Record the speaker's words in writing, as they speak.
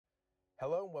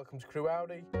Hello and welcome to Crewe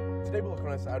Audi. Today we're looking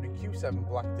at this Audi Q7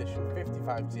 Black Edition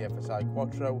 55 TFSI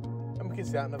Quattro, and we can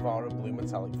see that Navarro blue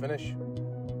metallic finish.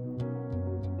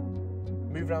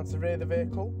 Moving around to the rear of the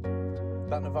vehicle,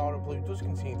 that Navarro blue does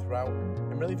continue throughout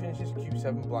and really finishes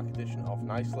Q7 Black Edition off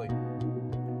nicely.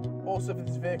 Also for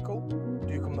this vehicle,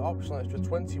 do come the optional extra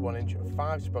 21-inch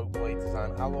 5-spoke blade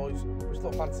design alloys, which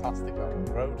look fantastic out on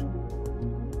the road.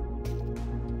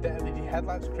 The LED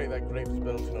headlights create that great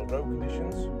visibility in all road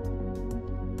conditions.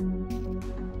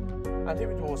 And here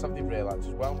we do also have the rear lights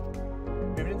as well.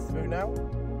 Moving into the boot now,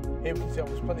 here we can see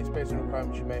there's plenty of space and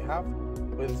requirements you may have,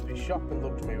 whether this be shop and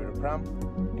luggage with a pram.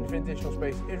 And if additional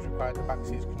space is required, the back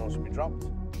seats can also be dropped.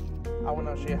 I will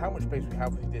now show you how much space we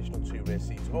have with the additional 2 rear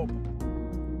seats up.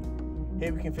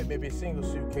 Here we can fit maybe a single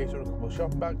suitcase or a couple of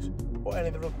shopping bags, or any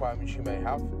of the requirements you may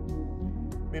have.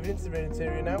 Moving into the rear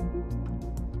interior now,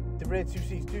 the rear 2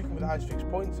 seats do come with ISOFIX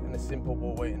points and a simple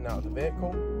walkway in and out of the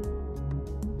vehicle.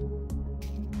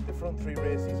 The front 3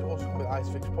 rear seats also come with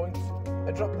ISOFIX points,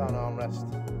 a drop down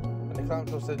armrest, and the clamp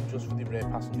door setting just for the rear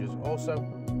passengers also.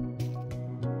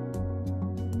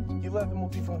 You'll have the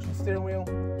multi-function steering wheel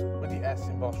with the S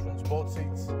embossed front sport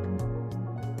seats.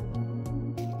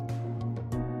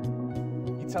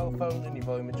 Your telephone and your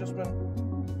volume adjustment.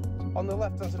 On the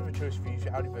left hand side of the choice for you,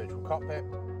 your Audi virtual cockpit.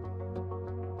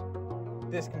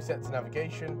 This can be set to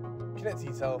navigation, connect to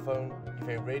your telephone, your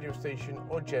favourite radio station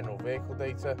or general vehicle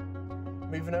data.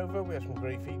 Moving over, we have some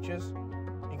great features,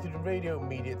 including radio,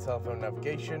 media, telephone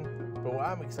navigation, but what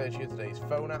I'm excited to show you today is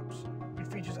phone apps, which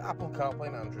features Apple CarPlay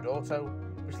and Android Auto,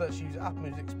 which lets you use Apple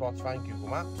Music, Spotify and Google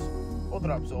Maps. Other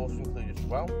apps are also included as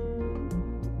well.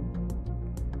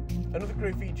 Another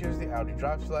great feature is the Audi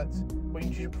Drive Select, where you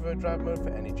can choose your preferred drive mode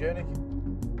for any journey.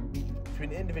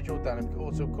 Between individual, dynamic,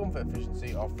 auto, comfort,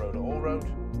 efficiency, off-road or all-road.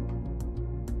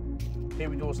 Here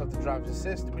we do also have the driver's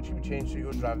assist, which can be changed to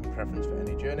your driving preference for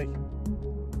any journey.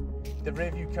 The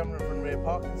rear view camera and front rear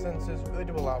parking sensors really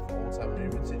do allow for all time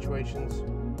movement situations.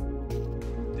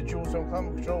 The dual zone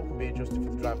climate control can be adjusted for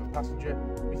the driver and passenger,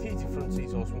 with heated front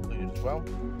seats also included as well.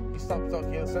 Your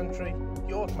stop-start keyless entry,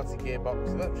 your automatic gearbox,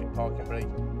 electric parking brake,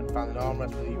 and finally an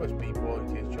armrest with a USB port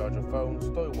in case you charge your phone,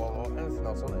 store your wallet or anything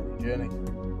else on any journey.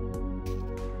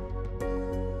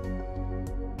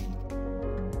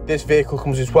 This vehicle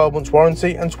comes with 12 months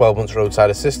warranty and 12 months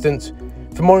roadside assistance.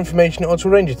 For more information or to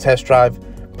arrange a test drive,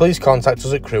 please contact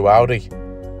us at Crewe Audi.